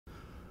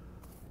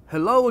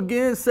Hello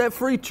again, Set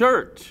Free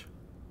Church.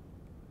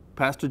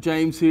 Pastor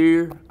James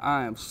here.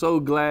 I am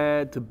so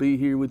glad to be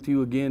here with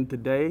you again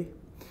today.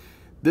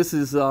 This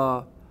is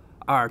our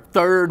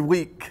third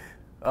week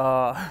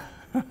that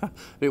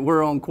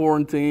we're on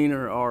quarantine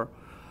or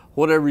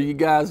whatever you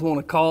guys want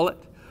to call it.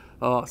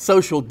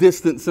 Social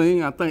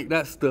distancing, I think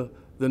that's the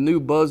new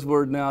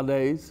buzzword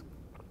nowadays.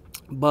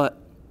 But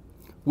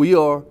we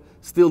are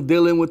still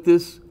dealing with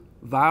this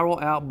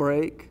viral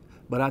outbreak.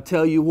 But I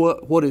tell you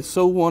what is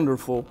so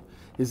wonderful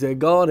is that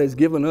God has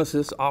given us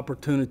this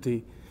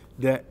opportunity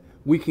that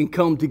we can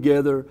come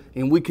together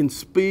and we can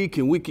speak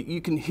and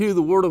you can hear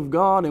the Word of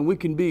God and we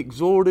can be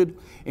exhorted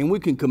and we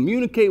can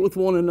communicate with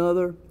one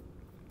another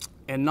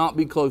and not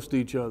be close to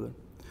each other.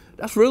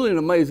 That's really an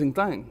amazing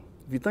thing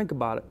if you think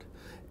about it.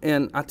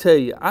 And I tell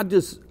you, I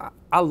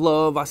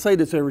say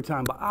this every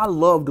time, but I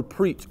love to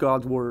preach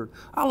God's Word.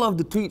 I love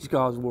to teach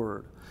God's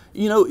Word.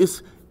 You know,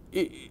 it's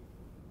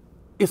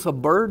a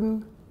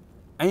burden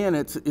and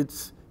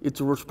it's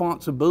a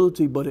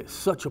responsibility, but it's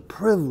such a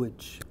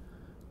privilege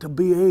to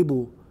be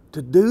able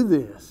to do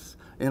this.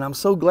 And I'm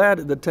so glad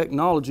that the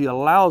technology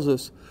allows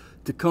us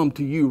to come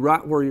to you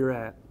right where you're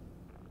at.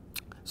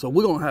 So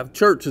we're going to have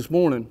church this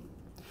morning,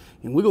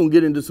 and we're going to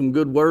get into some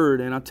good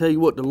word. And I tell you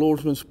what, the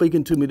Lord's been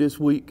speaking to me this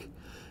week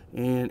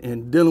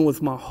and dealing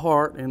with my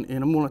heart, and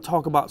I'm going to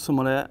talk about some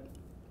of that.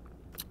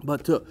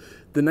 But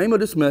the name of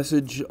this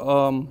message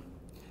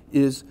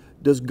is,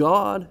 Does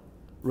God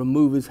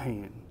Remove His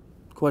Hand?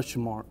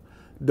 Question mark.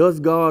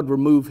 Does God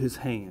remove His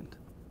hand?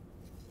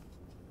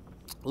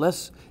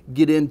 Let's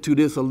get into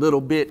this a little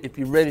bit if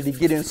you're ready to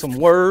get in some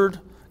word,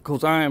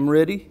 because I am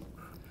ready.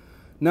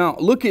 Now,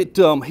 look at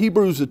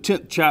Hebrews, the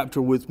 10th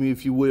chapter with me,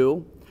 if you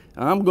will.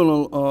 And I'm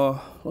going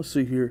to, let's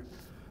see here.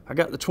 I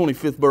got the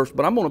 25th verse,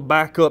 but I'm going to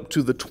back up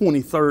to the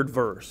 23rd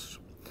verse,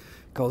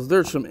 because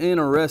there's some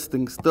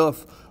interesting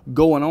stuff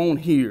going on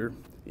here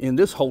in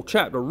this whole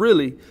chapter,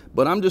 really.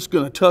 But I'm just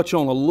going to touch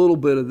on a little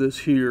bit of this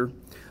here.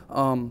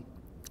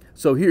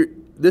 So here,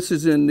 this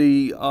is in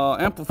the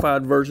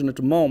Amplified version at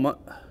the moment.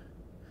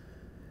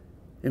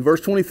 In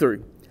verse 23,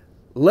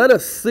 let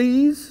us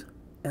seize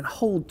and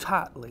hold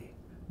tightly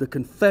the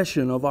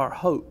confession of our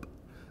hope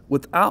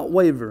without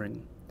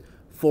wavering,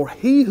 for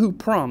He who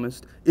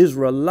promised is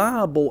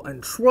reliable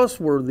and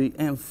trustworthy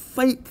and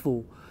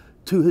faithful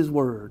to His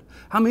word.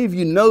 How many of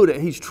you know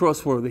that He's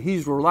trustworthy,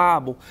 He's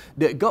reliable,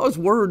 that God's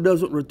word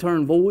doesn't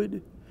return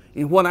void?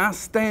 And when I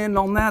stand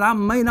on that, I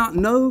may not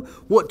know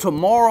what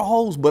tomorrow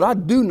holds, but I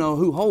do know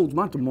who holds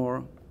my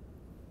tomorrow.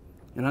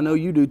 And I know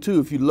you do too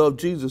if you love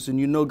Jesus and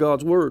you know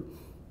God's word.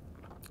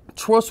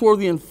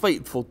 Trustworthy and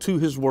faithful to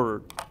His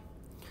word.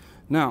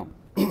 Now,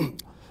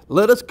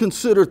 let us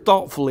consider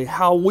thoughtfully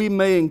how we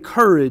may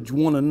encourage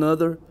one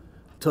another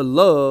to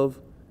love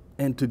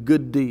and to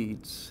good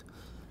deeds.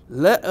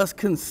 Let us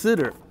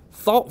consider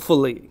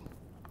thoughtfully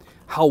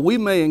how we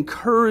may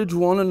encourage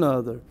one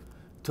another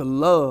to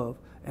love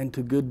and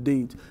to good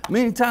deeds.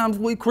 Many times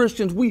we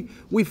Christians, we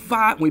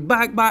fight, we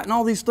backbite and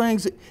all these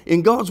things.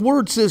 And God's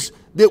word says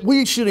that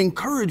we should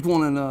encourage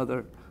one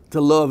another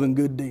to love and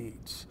good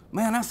deeds.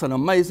 Man, that's an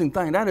amazing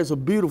thing. That is a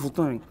beautiful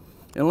thing.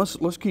 And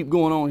let's keep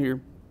going on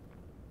here.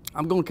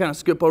 I'm going to kind of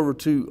skip over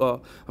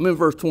to, I'm in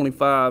verse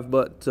 25,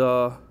 but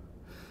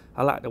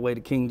I like the way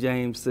the King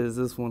James says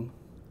this one.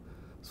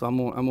 So I'm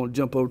going to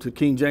jump over to the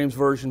King James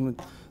Version,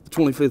 the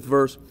 25th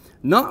verse.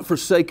 Not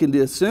forsaking the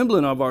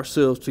assembling of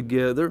ourselves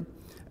together,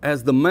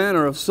 as the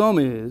manner of some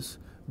is,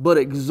 but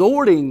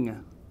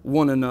exhorting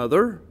one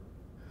another,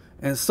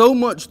 and so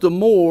much the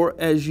more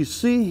as you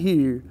see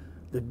here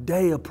the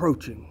day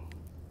approaching.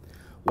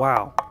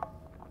 Wow,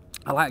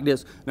 I like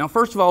this. Now,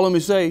 first of all, let me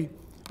say,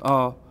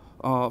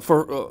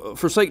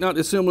 forsake not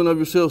the assembling of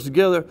yourselves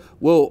together.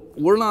 Well,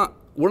 we're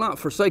not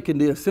forsaking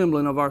the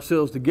assembling of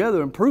ourselves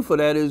together, and proof of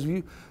that is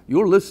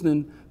you're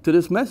listening to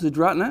this message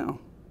right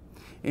now,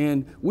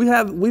 and we've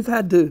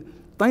had to.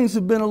 Things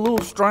have been a little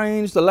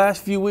strange the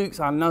last few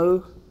weeks, I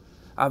know.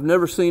 I've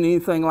never seen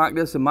anything like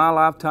this in my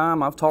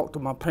lifetime. I've talked to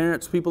my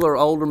parents, people that are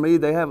older than me,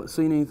 they haven't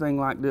seen anything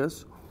like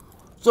this.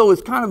 So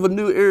it's kind of a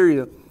new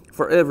area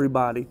for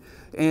everybody.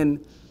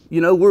 And, you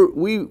know,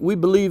 we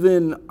believe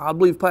in, I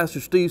believe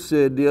Pastor Steve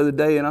said the other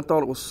day, and I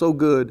thought it was so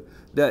good,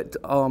 that,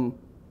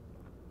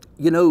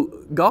 you know,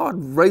 God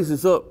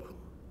raises up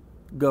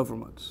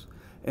governments.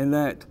 And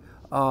that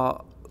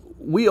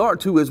we are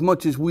to, as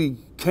much as we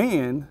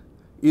can,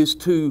 is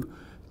to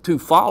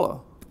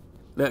follow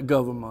that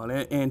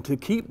government and to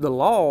keep the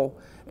law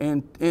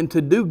and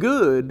to do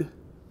good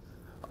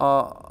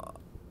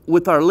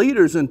with our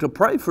leaders and to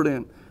pray for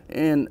them.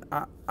 And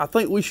I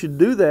think we should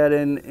do that,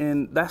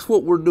 and that's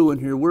what we're doing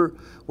here. We're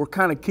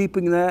kind of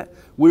keeping that.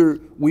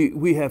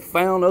 We have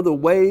found other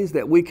ways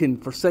that we can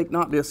forsake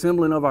not the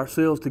assembling of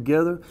ourselves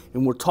together,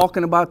 and we're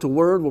talking about the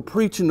Word. We're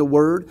preaching the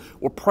Word.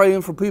 We're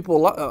praying for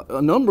people.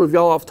 A number of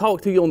y'all, I've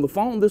talked to you on the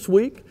phone this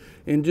week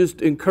and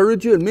just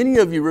encourage you, and many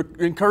of you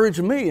encourage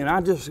me, and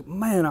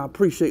I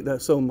appreciate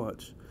that so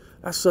much.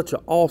 That's such an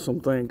awesome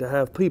thing to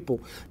have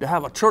people, to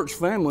have a church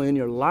family in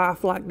your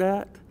life like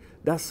that.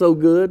 That's so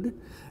good.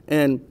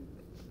 And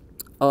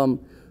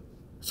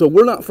So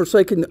we're not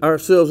forsaking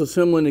ourselves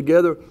assembling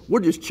together. We're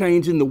just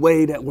changing the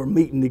way that we're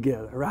meeting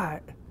together,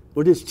 right?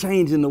 We're just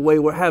changing the way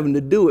we're having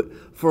to do it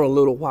for a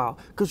little while.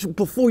 Because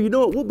before you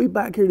know it, we'll be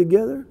back here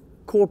together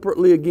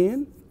corporately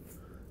again.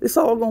 It's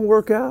all going to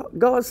work out.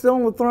 God's still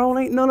on the throne.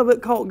 Ain't none of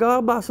it caught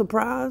God by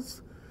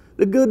surprise.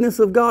 The goodness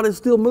of God is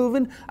still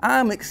moving.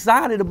 I'm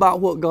excited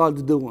about what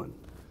God's doing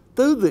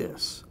through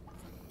this.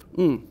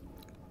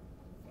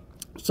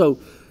 So,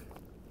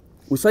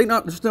 we say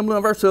not the assembling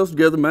of ourselves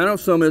together, the manner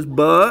of some is,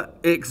 but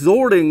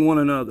exhorting one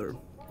another.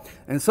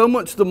 And so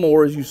much the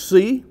more as you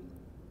see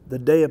the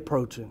day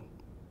approaching.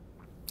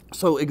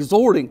 So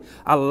exhorting,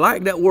 I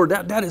like that word.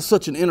 That is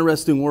such an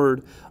interesting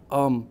word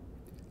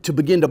to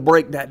begin to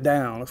break that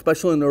down,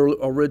 especially in the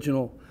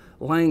original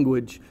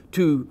language.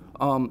 To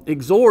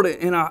exhort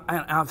it, and I'm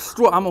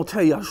going to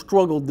tell you, I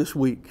struggled this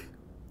week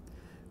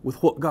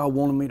with what God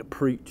wanted me to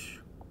preach.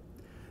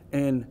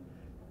 And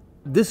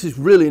this is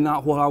really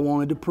not what I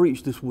wanted to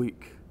preach this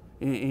week.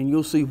 And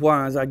you'll see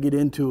why as I get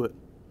into it.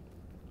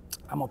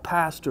 I'm a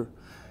pastor,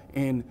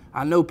 and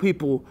I know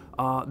people,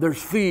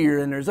 there's fear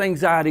and there's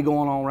anxiety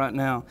going on right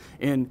now.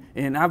 And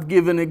I've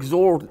given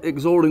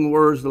exhorting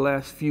words the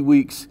last few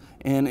weeks,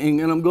 and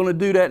I'm going to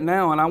do that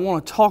now. And I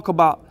want to talk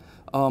about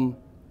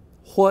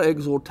what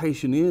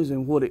exhortation is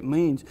and what it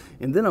means.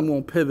 And then I'm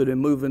going to pivot and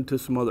move into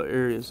some other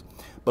areas.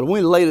 But I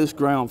want to lay this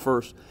ground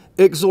first.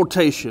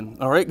 Exhortation,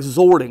 or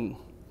exhorting.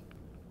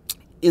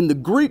 In the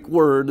Greek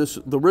word,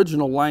 the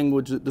original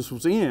language that this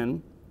was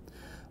in,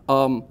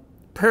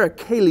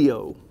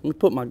 parakaleo. Let me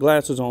put my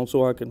glasses on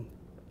so I can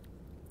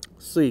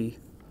see.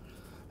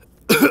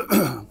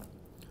 The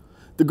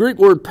Greek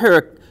word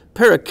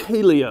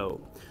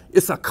parakaleo.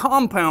 It's a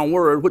compound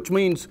word, which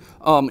means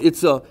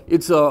it's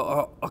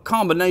a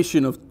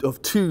combination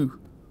of two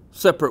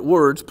separate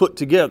words put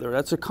together.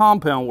 That's a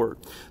compound word.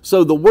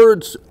 So the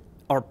words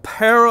are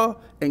para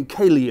and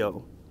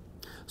kaleo.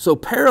 So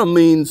para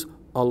means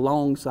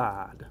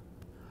alongside,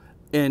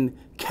 and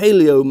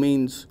kaleo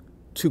means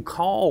to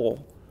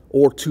call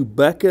or to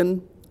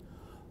beckon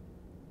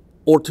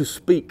or to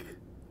speak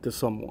to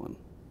someone.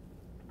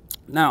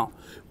 Now,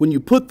 when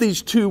you put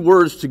these two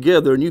words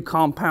together and you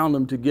compound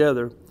them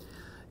together,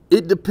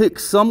 it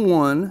depicts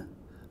someone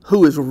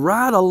who is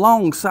right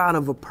alongside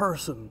of a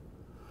person,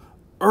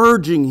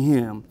 urging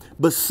him,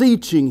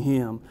 beseeching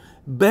him,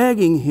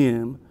 begging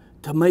him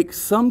to make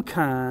some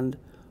kind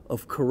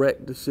of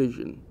correct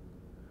decision.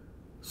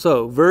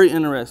 So, very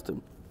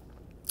interesting.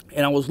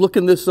 And I was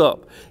looking this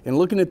up and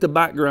looking at the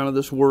background of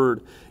this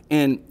word.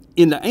 And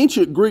in the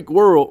ancient Greek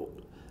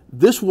world,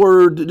 this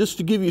word, just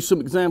to give you some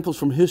examples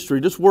from history,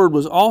 this word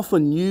was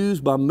often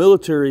used by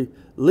military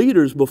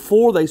leaders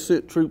before they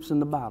sent troops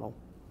into battle.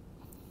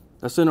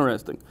 That's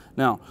interesting.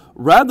 Now,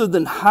 rather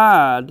than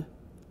hide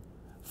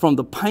from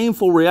the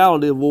painful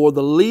reality of war,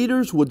 the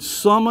leaders would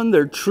summon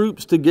their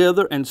troops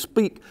together and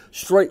speak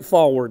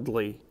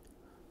straightforwardly.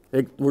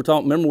 We're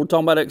talking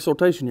about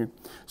exhortation here.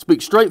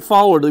 Speak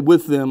straightforwardly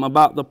with them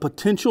about the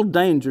potential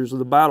dangers of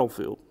the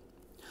battlefield.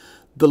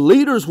 The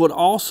leaders would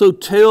also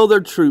tell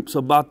their troops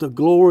about the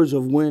glories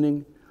of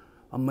winning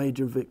a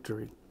major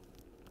victory.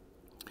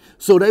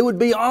 So they would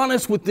be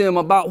honest with them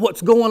about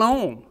what's going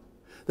on.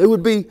 They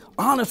would be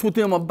honest with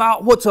them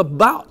about what's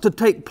about to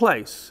take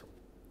place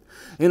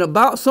and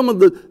about some of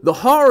the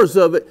horrors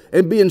of it,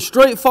 and being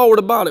straightforward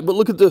about it. But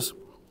look at this.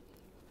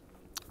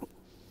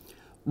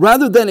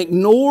 Rather than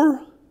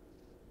ignore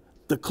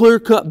the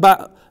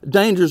clear-cut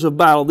dangers of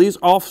battle, these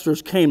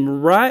officers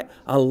came right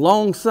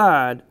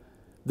alongside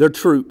their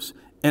troops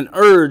and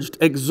urged,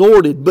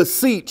 exhorted,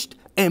 beseeched,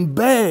 and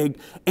begged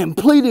and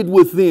pleaded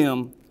with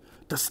them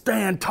to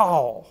stand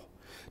tall,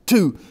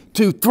 to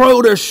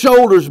throw their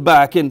shoulders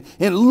back and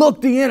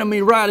look the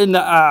enemy right in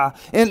the eye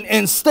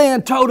and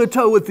stand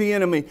toe-to-toe with the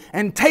enemy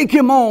and take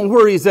him on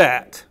where he's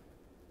at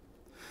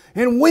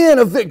and win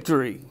a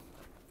victory.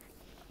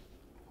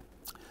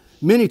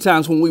 Many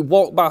times when we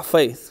walk by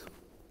faith,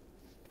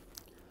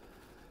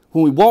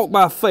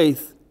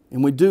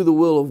 and we do the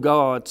will of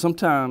God,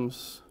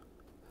 sometimes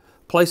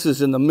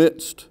places in the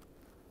midst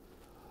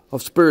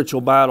of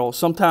spiritual battles,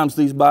 sometimes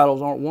these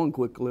battles aren't won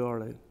quickly, are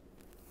they?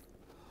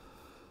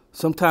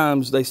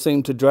 Sometimes they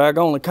seem to drag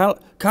on. Kind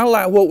of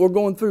like what we're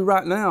going through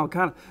right now,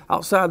 kind of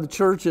outside the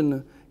church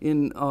and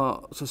in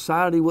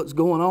society, what's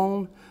going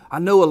on. I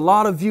know a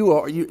lot of you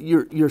are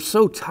you're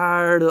so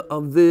tired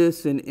of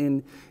this,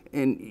 and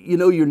you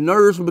know your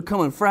nerves are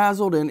becoming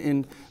frazzled,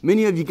 and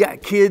many of you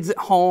got kids at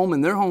home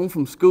and they're home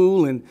from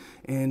school, and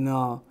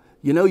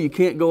you know you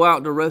can't go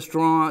out to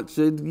restaurants,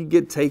 you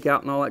get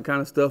takeout and all that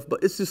kind of stuff,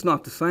 but it's just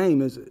not the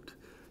same, is it?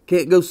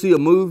 Can't go see a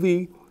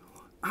movie.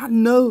 I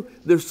know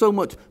there's so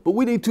much, but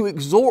we need to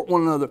exhort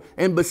one another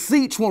and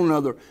beseech one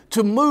another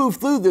to move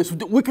through this.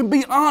 We can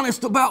be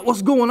honest about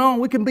what's going on.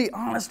 We can be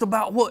honest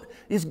about what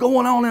is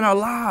going on in our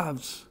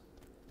lives.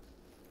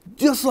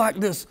 Just like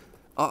this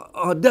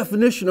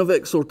definition of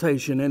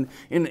exhortation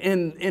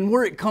and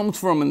where it comes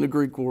from in the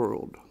Greek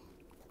world.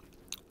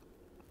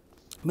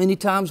 Many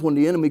times when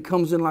the enemy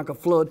comes in like a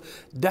flood,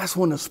 that's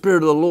when the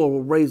Spirit of the Lord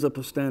will raise up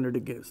a standard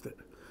against it.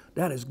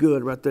 That is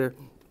good right there.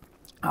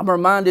 I'm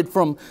reminded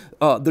from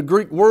the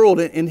Greek world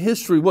in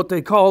history what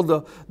they call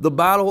the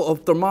Battle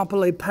of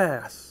Thermopylae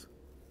Pass.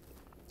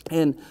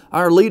 And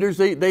our leaders,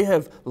 they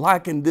have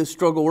likened this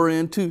struggle we're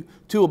in to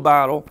a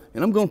battle.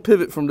 And I'm going to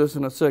pivot from this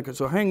in a second,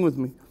 so hang with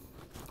me.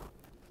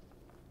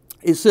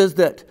 It says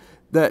that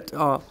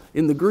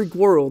in the Greek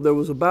world, there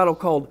was a battle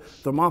called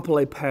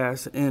Thermopylae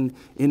Pass. And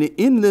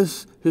in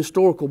this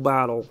historical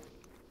battle,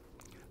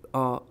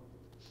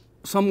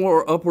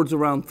 somewhere upwards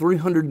around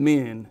 300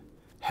 men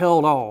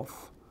held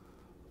off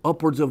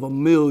upwards of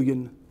 1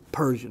 million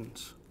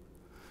Persians,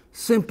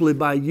 simply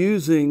by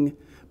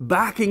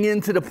backing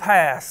into the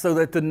pass, so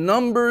that the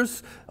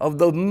numbers of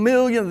the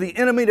million, the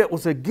enemy that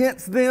was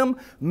against them,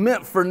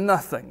 meant for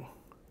nothing.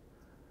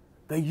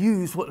 They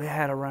used what they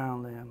had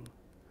around them.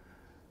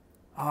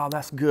 Oh,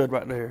 that's good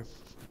right there.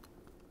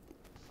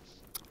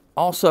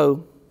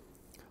 Also,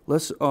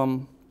 let's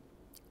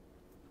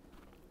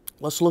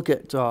look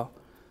at, I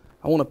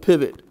want to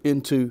pivot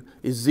into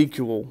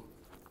Ezekiel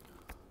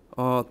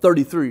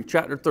 33,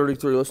 chapter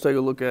 33. Let's take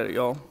a look at it,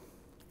 y'all.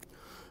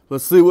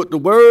 Let's see what the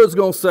word's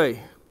going to say.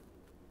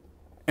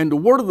 And the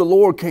word of the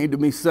Lord came to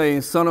me,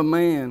 saying, Son of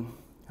man,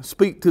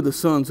 speak to the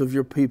sons of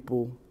your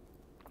people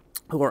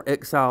who are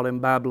exiled in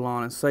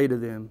Babylon, and say to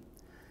them,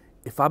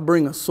 if I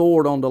bring a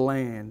sword on the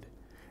land,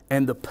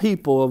 and the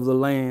people of the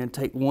land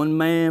take one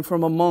man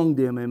from among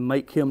them and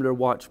make him their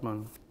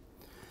watchman,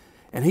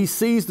 and he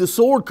sees the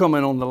sword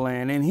coming on the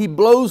land, and he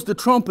blows the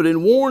trumpet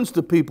and warns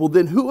the people,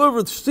 then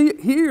whoever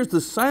hears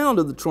the sound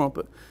of the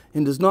trumpet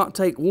and does not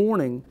take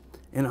warning,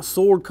 and a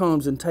sword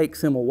comes and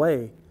takes him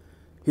away,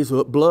 his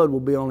blood will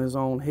be on his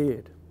own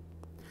head.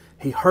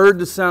 He heard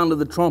the sound of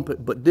the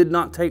trumpet, but did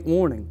not take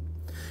warning.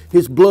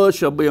 His blood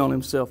shall be on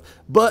himself.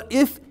 But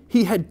if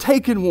he had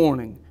taken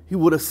warning, he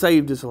would have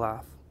saved his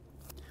life.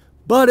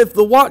 But if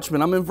the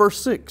watchman, I'm in verse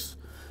 6,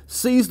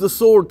 sees the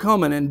sword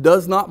coming and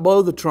does not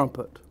blow the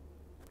trumpet,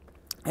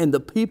 and the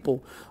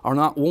people are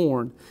not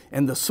warned,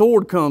 and the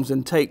sword comes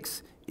and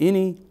takes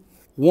any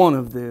one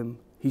of them,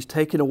 he's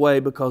taken away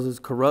because of his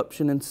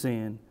corruption and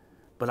sin,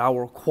 but I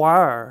will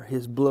require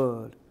his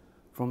blood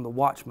from the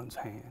watchman's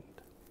hand.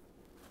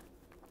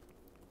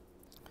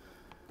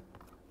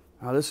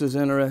 Now this is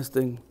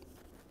interesting.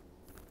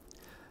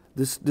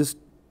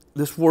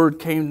 This word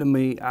came to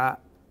me.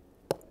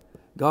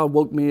 God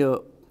woke me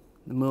up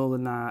in the middle of the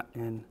night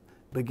and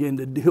began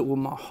to deal with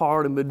my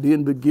heart and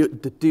begin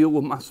to deal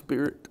with my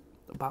spirit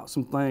about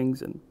some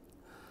things, and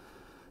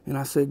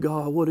I said,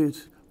 God, what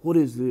is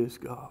this,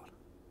 God?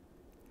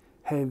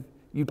 Have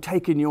you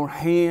taken your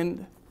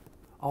hand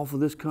off of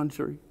this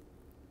country?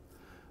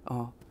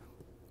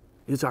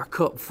 Is our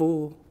cup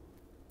full?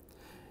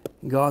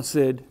 And God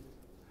said,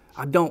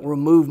 I don't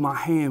remove my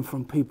hand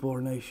from people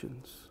or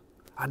nations.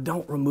 I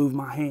don't remove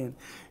my hand.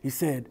 He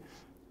said,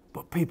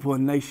 but people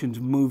and nations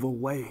move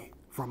away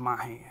from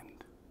my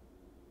hand.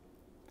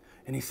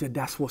 And he said,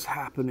 that's what's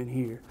happening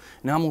here.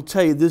 Now I'm going to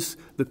tell you this,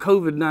 the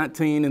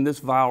COVID-19 and this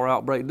viral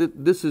outbreak,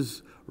 this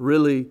is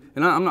really,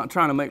 and I'm not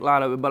trying to make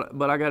light of it,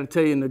 but I got to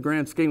tell you, in the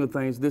grand scheme of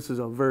things, this is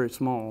a very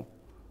small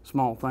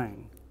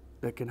thing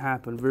that can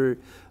happen.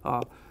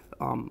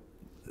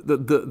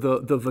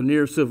 The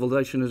veneer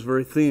civilization is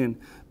very thin,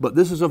 but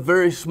this is a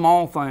very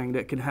small thing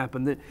that can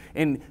happen.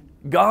 And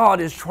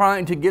God is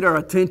trying to get our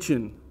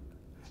attention.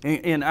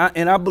 And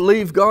I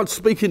believe God's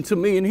speaking to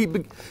me, and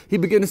he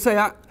began to say,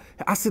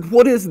 I said,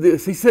 what is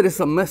this? He said,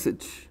 it's a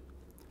message.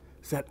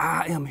 He said,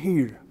 I am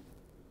here,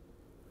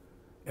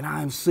 and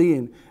I am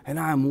seeing, and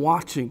I am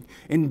watching.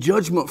 And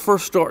judgment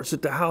first starts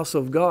at the house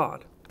of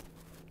God.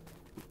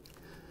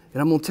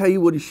 And I'm going to tell you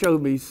what he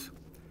showed me.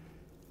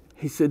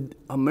 He said,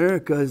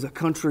 America is a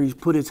country he's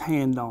put his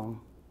hand on,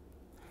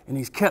 and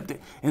he's kept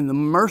it. And the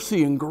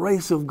mercy and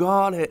grace of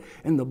God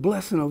and the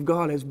blessing of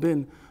God has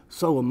been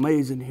so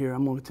amazing here.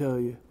 I'm going to tell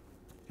you,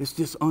 it's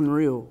just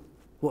unreal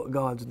what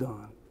God's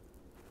done.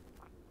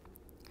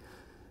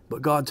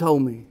 But God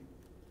told me,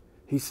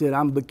 he said,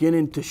 I'm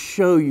beginning to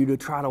show you, to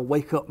try to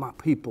wake up my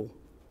people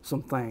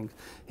some things.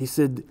 He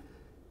said,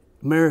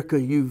 America,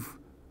 you've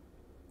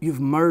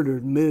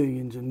murdered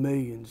millions and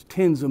millions,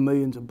 tens of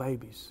millions of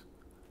babies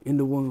in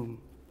the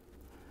womb.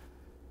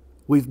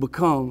 We've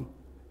become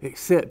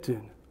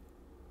accepting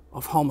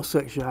of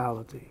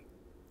homosexuality.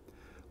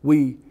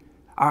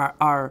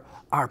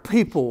 Our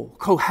people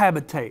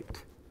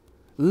cohabitate,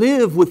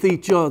 live with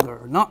each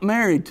other, not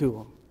married to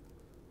them.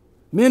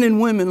 Men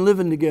and women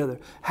living together,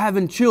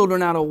 having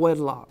children out of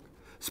wedlock,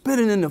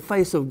 spitting in the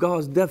face of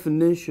God's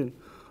definition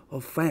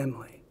of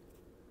family.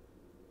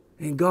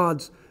 And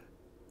God's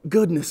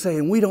goodness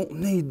saying, we don't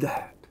need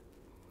that.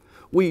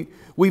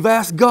 We've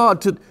asked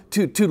God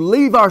to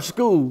leave our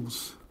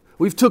schools.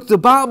 We've took the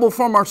Bible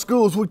from our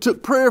schools. We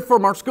took prayer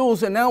from our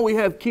schools, and now we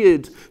have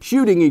kids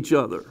shooting each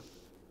other.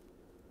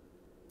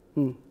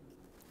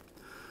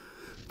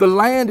 The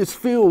land is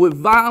filled with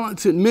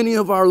violence in many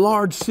of our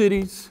large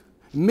cities.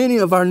 Many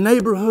of our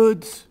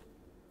neighborhoods,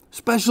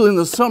 especially in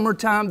the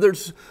summertime,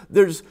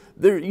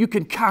 you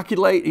can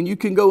calculate and you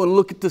can go and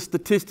look at the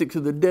statistics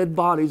of the dead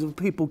bodies of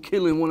people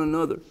killing one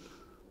another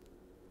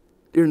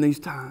during these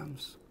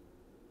times.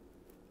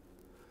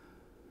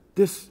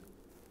 This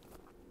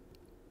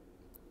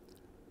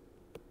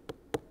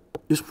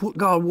what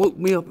God woke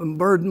me up and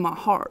burdened my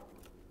heart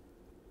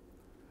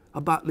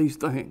about these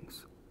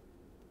things.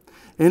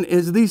 And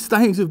as these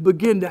things have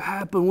begun to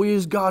happen, we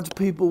as God's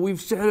people,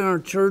 we've sat in our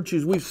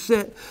churches, we've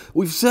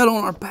sat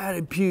on our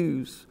padded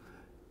pews,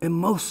 and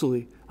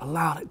mostly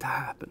allowed it to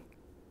happen.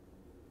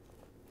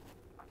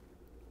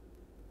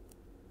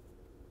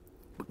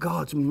 But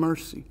God's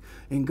mercy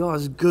and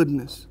God's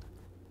goodness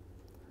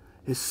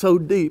is so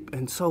deep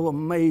and so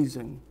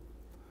amazing.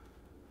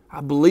 I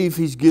believe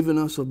He's given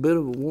us a bit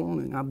of a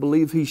warning. I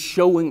believe He's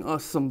showing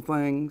us some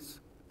things.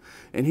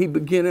 And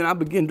I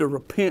begin to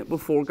repent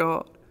before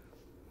God.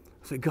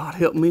 I say, God,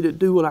 help me to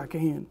do what I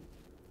can.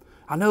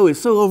 I know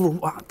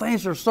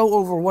things are so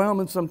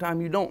overwhelming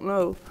sometimes you don't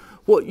know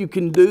what you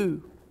can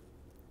do.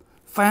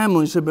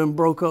 Families have been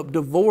broke up.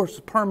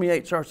 Divorce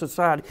permeates our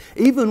society.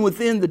 Even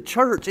within the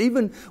church,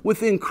 even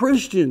within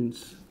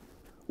Christians,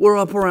 we're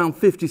up around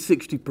 50,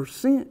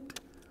 60%.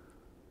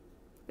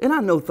 And I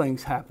know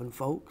things happen,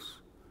 folks.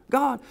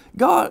 God,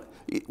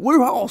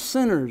 we're all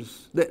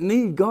sinners that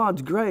need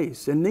God's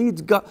grace and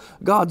needs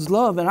God's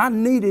love. And I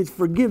need His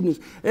forgiveness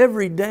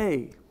every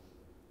day.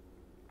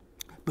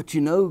 But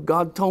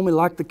God told me,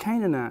 like the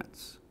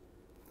Canaanites.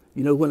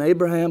 When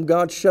Abraham,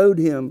 God showed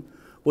him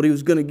what He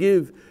was going to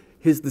give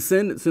his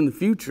descendants in the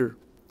future.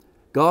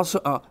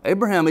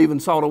 Abraham even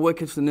saw the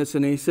wickedness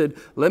and he said,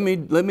 let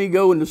me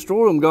go and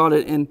destroy them, God.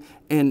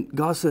 And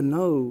God said,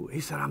 no. He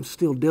said, I'm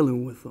still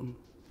dealing with them.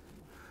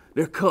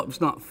 Their cup's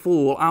not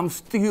full. I'm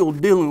still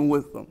dealing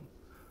with them.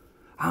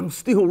 I'm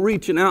still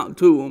reaching out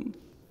to them.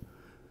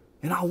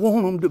 And I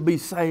want them to be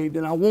saved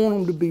and I want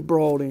them to be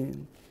brought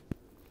in.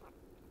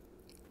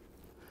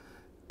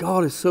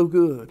 God is so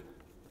good.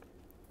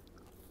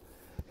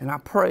 And I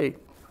pray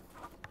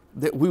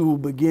that we will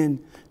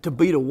begin to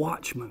be the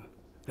watchmen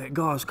that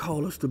God's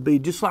called us to be.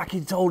 Just like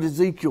He told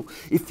Ezekiel,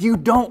 if you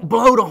don't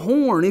blow the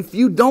horn, if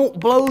you don't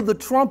blow the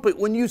trumpet,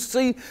 when you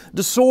see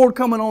the sword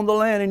coming on the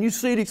land and you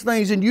see these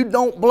things and you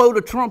don't blow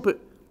the trumpet,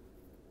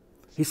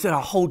 He said,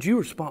 I'll hold you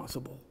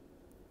responsible.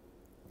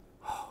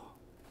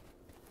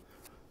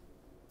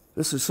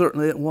 This is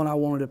certainly one I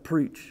wanted to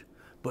preach.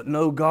 But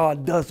no,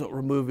 God doesn't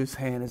remove His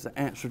hand as the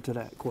answer to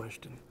that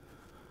question.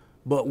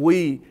 But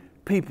we,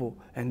 people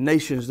and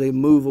nations, they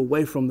move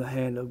away from the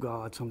hand of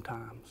God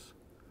sometimes.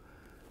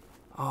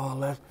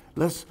 Oh,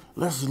 let's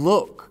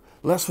look.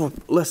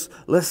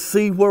 Let's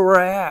see where we're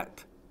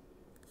at.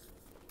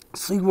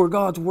 See where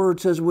God's Word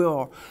says we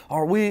are.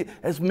 Are we,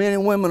 as men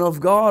and women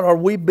of God, are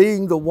we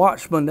being the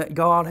watchmen that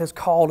God has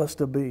called us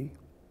to be?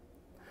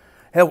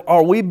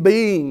 Are we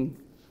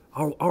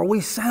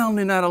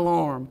sounding that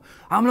alarm?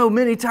 I know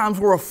many times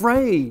we're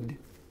afraid.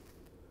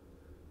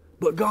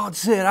 But God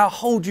said, I'll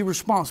hold you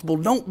responsible.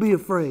 Don't be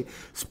afraid.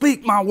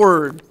 Speak my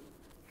word.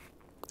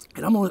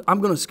 And I'm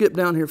going to skip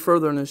down here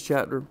further in this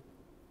chapter.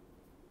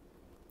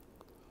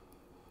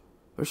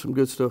 There's some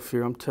good stuff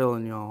here, I'm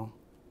telling y'all.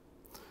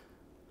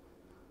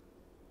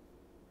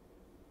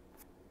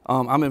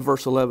 I'm in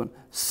verse 11.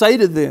 Say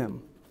to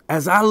them,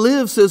 as I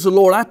live, says the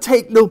Lord, I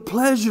take no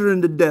pleasure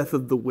in the death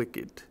of the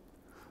wicked,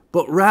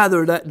 but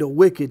rather that the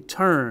wicked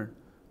turn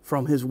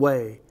from his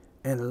way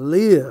and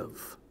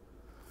live.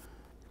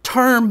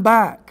 Turn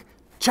back.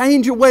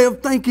 Change your way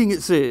of thinking,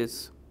 it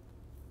says.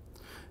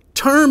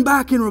 Turn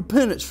back in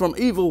repentance from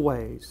evil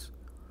ways.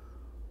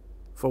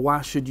 For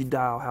why should you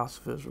die, O house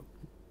of Israel?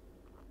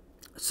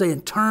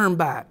 Saying, turn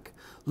back.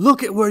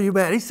 Look at where you're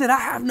at. He said, I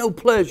have no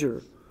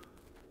pleasure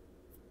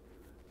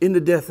in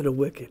the death of the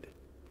wicked.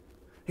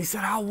 He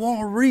said, I want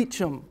to reach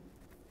them.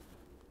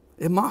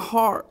 And my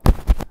heart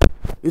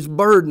is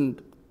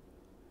burdened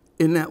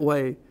in that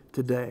way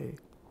today.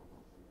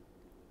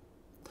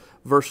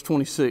 Verse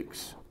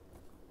 26.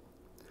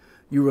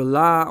 You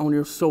rely on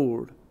your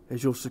sword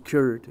as your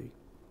security.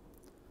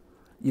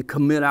 You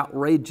commit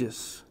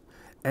outrageous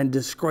and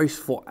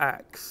disgraceful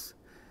acts,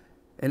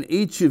 and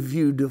each of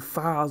you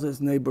defiles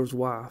his neighbor's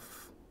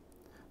wife.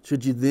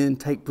 Should you then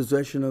take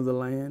possession of the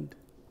land?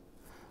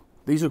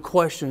 These are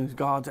questions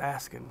God's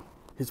asking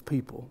His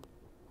people.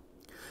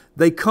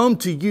 They come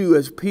to you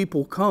as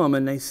people come,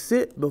 and they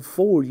sit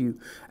before you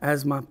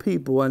as my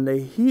people, and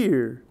they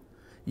hear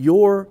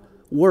your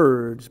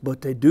words,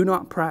 but they do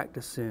not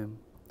practice them.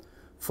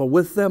 For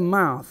with their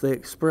mouth they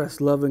express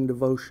loving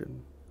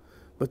devotion,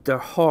 but their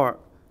heart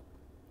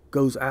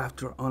goes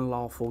after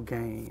unlawful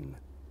gain.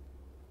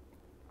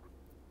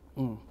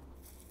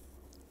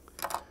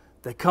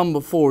 They come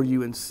before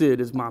you and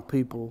sit as my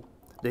people.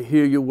 They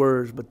hear your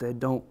words, but they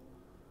don't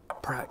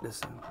practice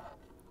them.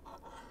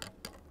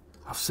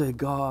 I've said,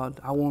 God,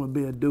 I want to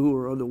be a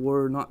doer of the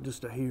word, not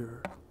just a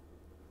hearer.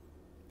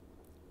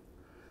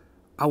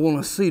 I want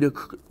to see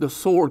the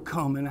sword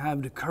come and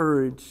have the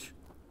courage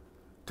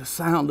to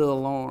sound the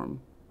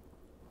alarm.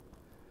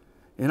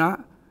 And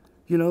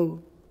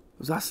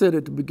as I said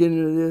at the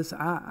beginning of this,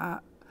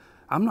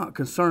 I'm not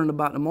concerned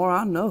about tomorrow.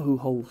 I know who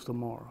holds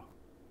tomorrow.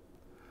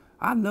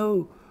 I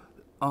know,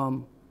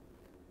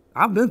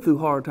 I've been through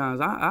hard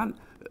times.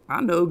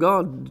 I know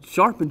God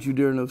sharpens you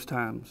during those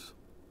times.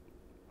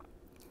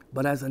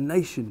 But as a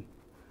nation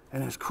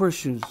and as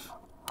Christians,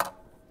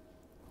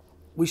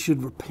 we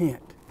should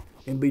repent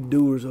and be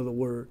doers of the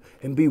word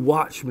and be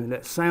watchmen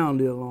that sound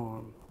the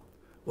alarm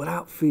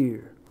without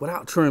fear,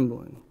 without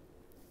trembling.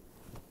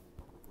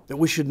 That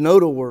we should know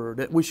the word,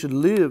 that we should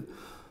live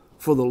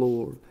for the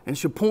Lord and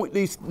should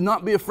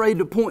not be afraid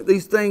to point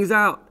these things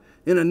out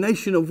in a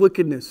nation of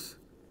wickedness.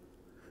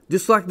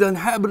 Just like the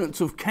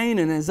inhabitants of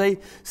Canaan as they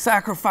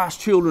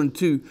sacrificed children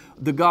to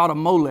the god of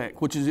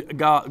Molech, which is a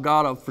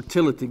god of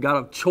fertility, god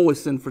of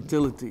choice and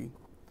fertility.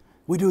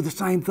 We do the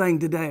same thing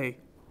today.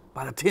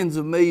 By the tens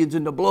of millions,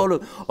 and the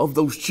blood of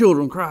those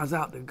children cries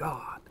out to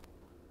God.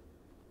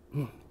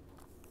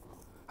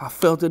 I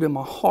felt it in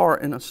my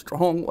heart in a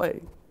strong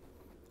way,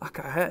 like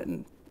I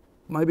hadn't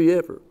maybe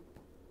ever.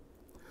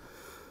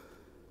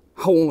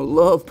 I want to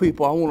love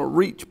people. I want to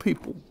reach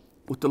people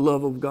with the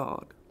love of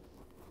God.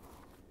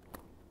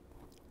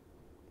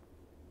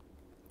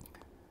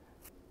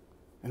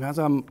 And as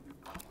I'm,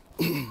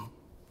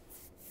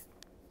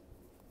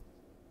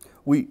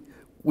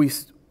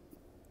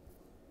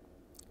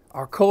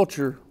 our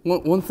culture,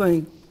 one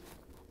thing,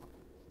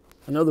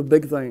 another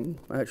big thing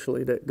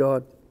actually that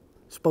God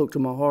spoke to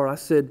my heart. I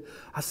said,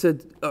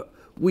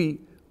 we're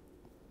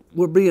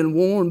being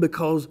warned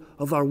because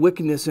of our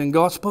wickedness, and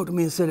God spoke to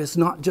me and said it's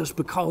not just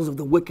because of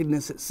the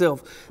wickedness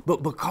itself,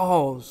 but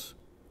because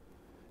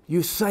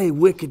you say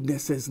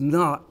wickedness is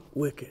not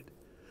wicked,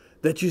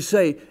 that you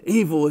say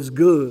evil is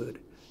good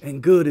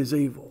and good is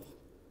evil.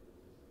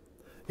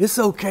 It's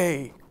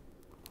okay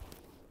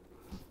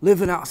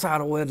living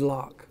outside of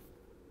wedlock.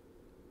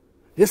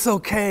 It's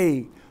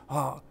okay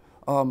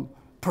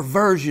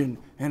perversion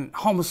and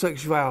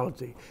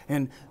homosexuality,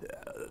 and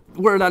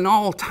we're at an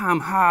all-time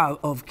high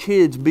of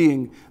kids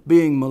being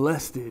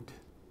molested.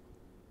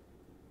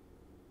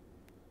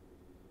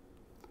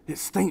 It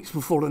stinks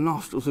before the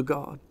nostrils of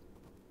God.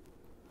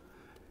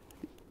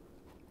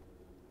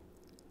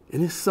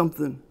 And it's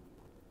something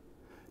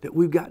that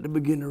we've got to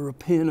begin to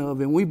repent of,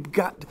 and we've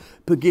got to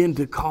begin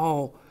to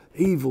call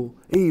evil,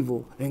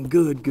 evil, and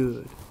good,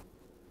 good.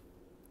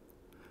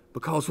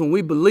 Because when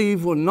we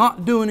believe we're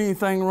not doing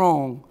anything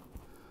wrong,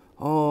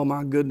 oh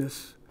my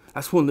goodness,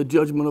 that's when the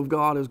judgment of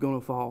God is going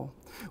to fall.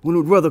 When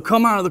we'd rather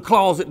come out of the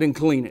closet than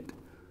clean it.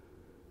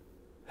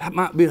 That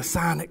might be a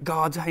sign that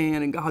God's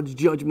hand and God's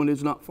judgment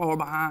is not far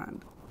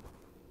behind.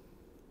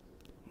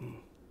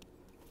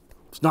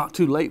 It's not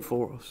too late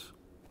for us.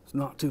 It's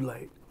not too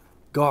late.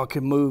 God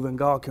can move and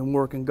God can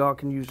work and God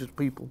can use His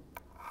people.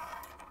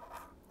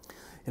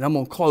 And I'm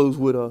going to close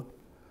with a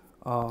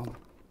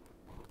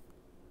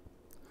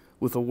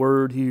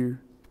word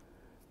here.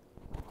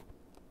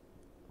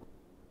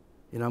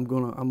 And I'm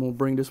gonna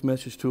bring this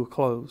message to a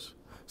close.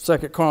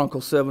 2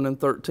 Chronicles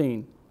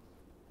 7:13.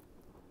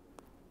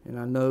 And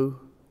I know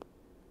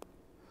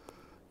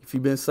if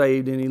you've been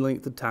saved any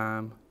length of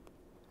time,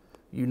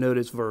 you know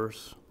this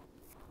verse.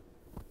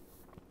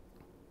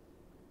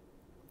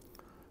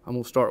 I'm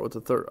going to start with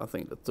the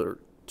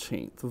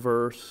 13th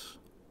verse.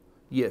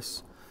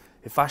 Yes.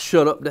 If I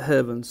shut up the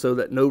heavens so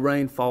that no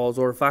rain falls,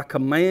 or if I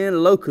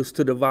command locusts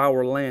to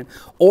devour land,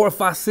 or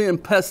if I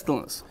send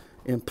pestilence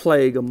and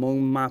plague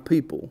among my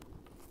people,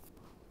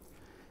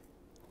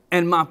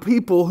 and my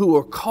people who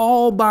are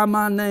called by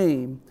my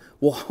name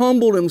will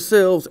humble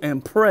themselves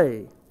and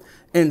pray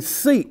and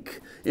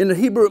seek. In the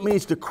Hebrew it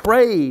means to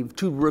crave,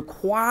 to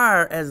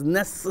require as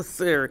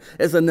necessary,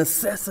 as a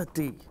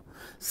necessity.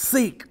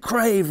 Seek,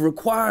 crave,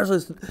 requires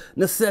as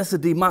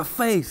necessity my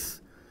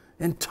face,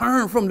 and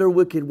turn from their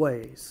wicked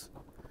ways.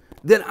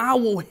 Then I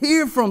will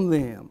hear from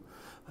them,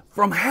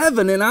 from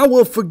heaven, and I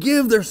will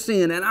forgive their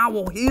sin, and I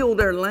will heal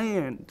their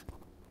land.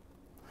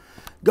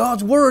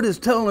 God's word is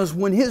telling us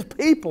when His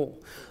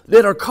people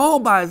that are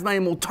called by His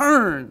name will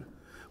turn,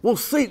 will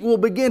seek, will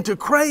begin to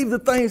crave the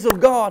things of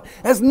God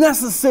as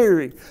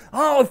necessary.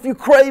 Oh, if you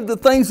crave the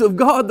things of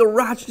God, the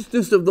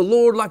righteousness of the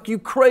Lord, like you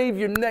crave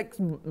your next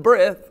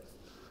breath,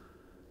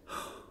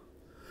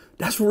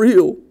 that's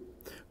real.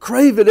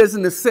 Crave it as a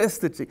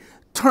necessity.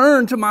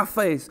 Turn to my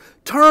face.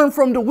 Turn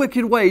from the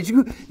wicked ways.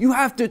 You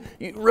have to,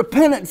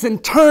 repentance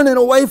and turning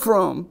away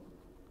from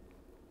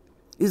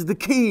is the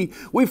key.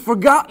 We've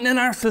forgotten in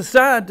our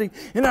society,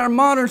 in our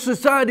modern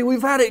society,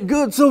 we've had it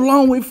good so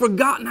long, we've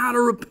forgotten how to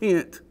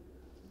repent.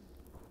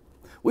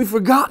 We've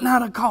forgotten how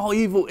to call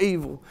evil,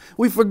 evil.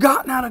 We've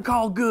forgotten how to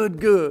call good,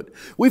 good.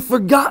 We've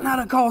forgotten how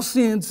to call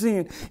sin,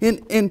 sin.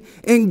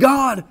 And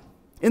God,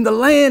 and the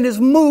land is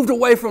moved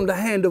away from the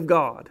hand of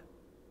God.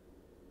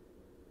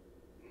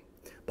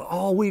 But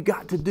all we've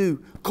got to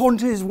do, according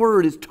to His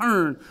word, is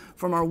turn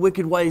from our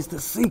wicked ways to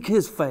seek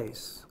His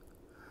face.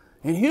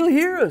 And He'll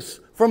hear us.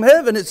 From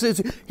heaven it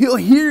says He'll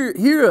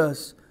hear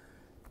us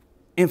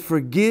and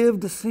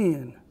forgive the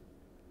sin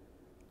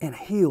and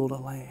heal the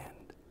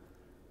land.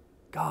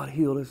 God,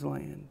 heal this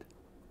land.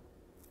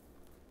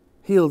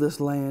 Heal this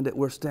land that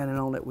we're standing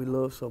on that we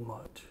love so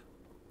much.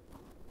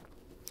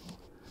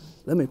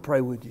 Let me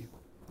pray with you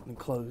in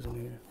closing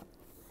here.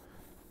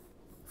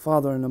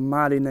 Father, in the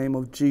mighty name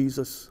of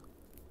Jesus,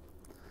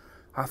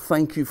 I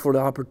thank you for the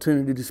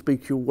opportunity to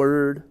speak your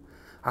word.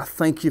 I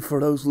thank you for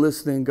those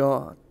listening,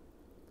 God.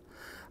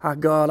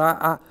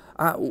 God,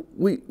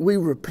 we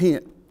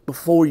repent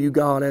before you,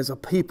 God, as a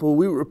people.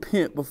 We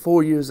repent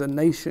before you as a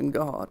nation,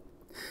 God.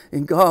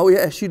 And God, we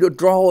ask you to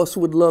draw us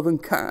with love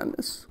and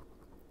kindness.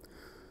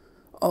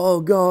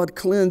 Oh, God,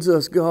 cleanse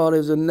us, God,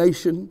 as a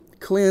nation.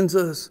 Cleanse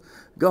us,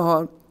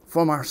 God,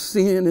 from our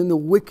sin and the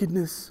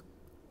wickedness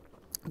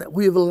that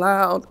we have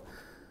allowed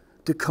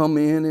to come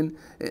in.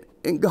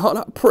 And God,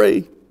 I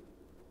pray,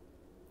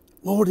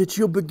 Lord, that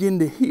you'll begin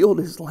to heal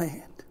this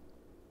land.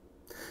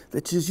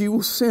 That as you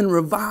will send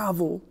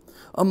revival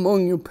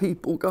among your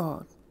people,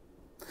 God.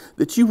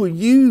 That you will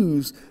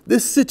use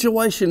this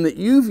situation that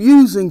you're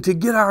using to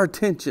get our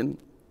attention.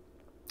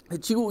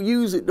 That you will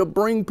use it to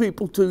bring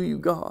people to you,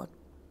 God.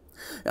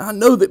 And I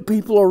know that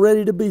people are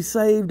ready to be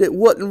saved that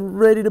wasn't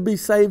ready to be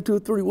saved 2 or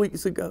 3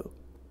 weeks ago.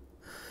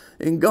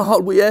 And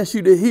God, we ask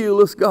you to heal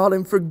us, God,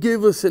 and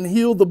forgive us and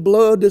heal the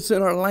blood that's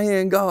in our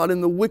land, God,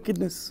 and the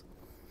wickedness.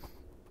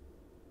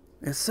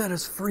 And set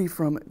us free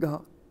from it,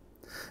 God.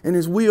 And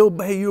as we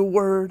obey your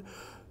word,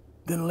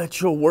 then let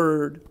your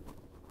word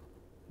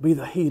be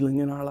the healing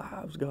in our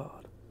lives,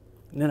 God,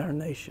 and in our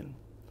nation.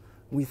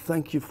 We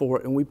thank you for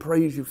it and we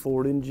praise you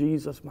for it in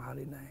Jesus'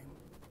 mighty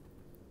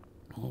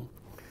name.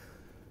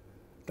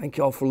 Thank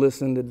y'all for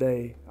listening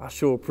today. I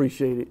sure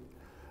appreciate it.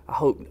 I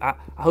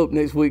hope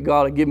next week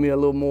God will give me a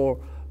little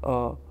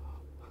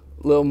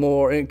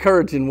more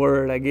encouraging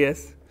word, I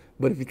guess.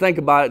 But if you think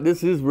about it,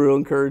 this is real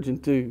encouraging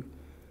too.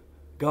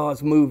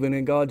 God's moving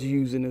and God's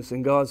using us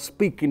and God's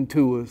speaking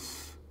to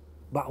us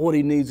about what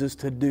he needs us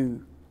to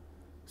do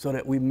so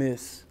that we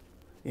miss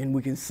and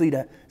we can see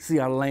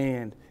our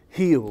land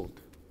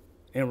healed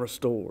and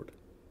restored.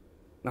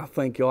 And I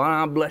thank y'all.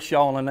 I bless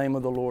y'all in the name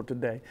of the Lord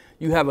today.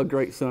 You have a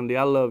great Sunday.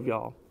 I love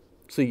y'all.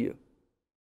 See you.